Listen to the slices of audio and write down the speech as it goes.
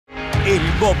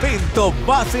El momento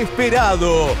más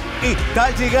esperado está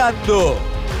llegando.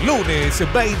 Lunes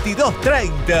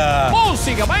 22:30.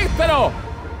 ¡Música, maestro!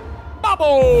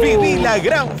 ¡Vamos! Viví la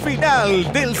gran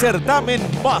final del certamen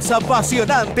más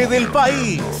apasionante del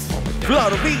país.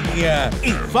 Flor Viña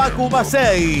y Facu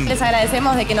Macei. Les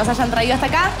agradecemos de que nos hayan traído hasta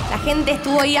acá. La gente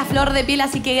estuvo ahí a flor de piel,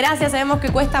 así que gracias. Sabemos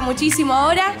que cuesta muchísimo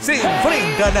ahora. Se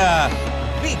enfrentan a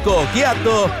Nico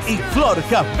Quiato y Flor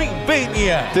Jazmín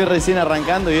Peña. Estoy recién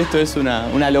arrancando y esto es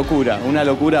una locura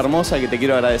hermosa que te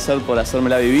quiero agradecer por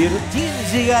hacérmela vivir. ¿Quién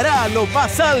llegará a lo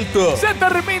más alto? Se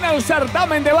termina el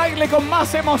certamen de baile con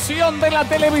más emoción de la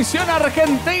televisión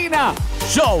argentina.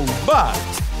 Showmatch,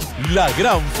 la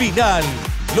gran final.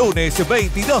 Lunes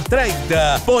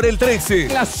 22:30 por el 13.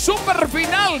 La super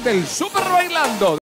final del Super Bailando.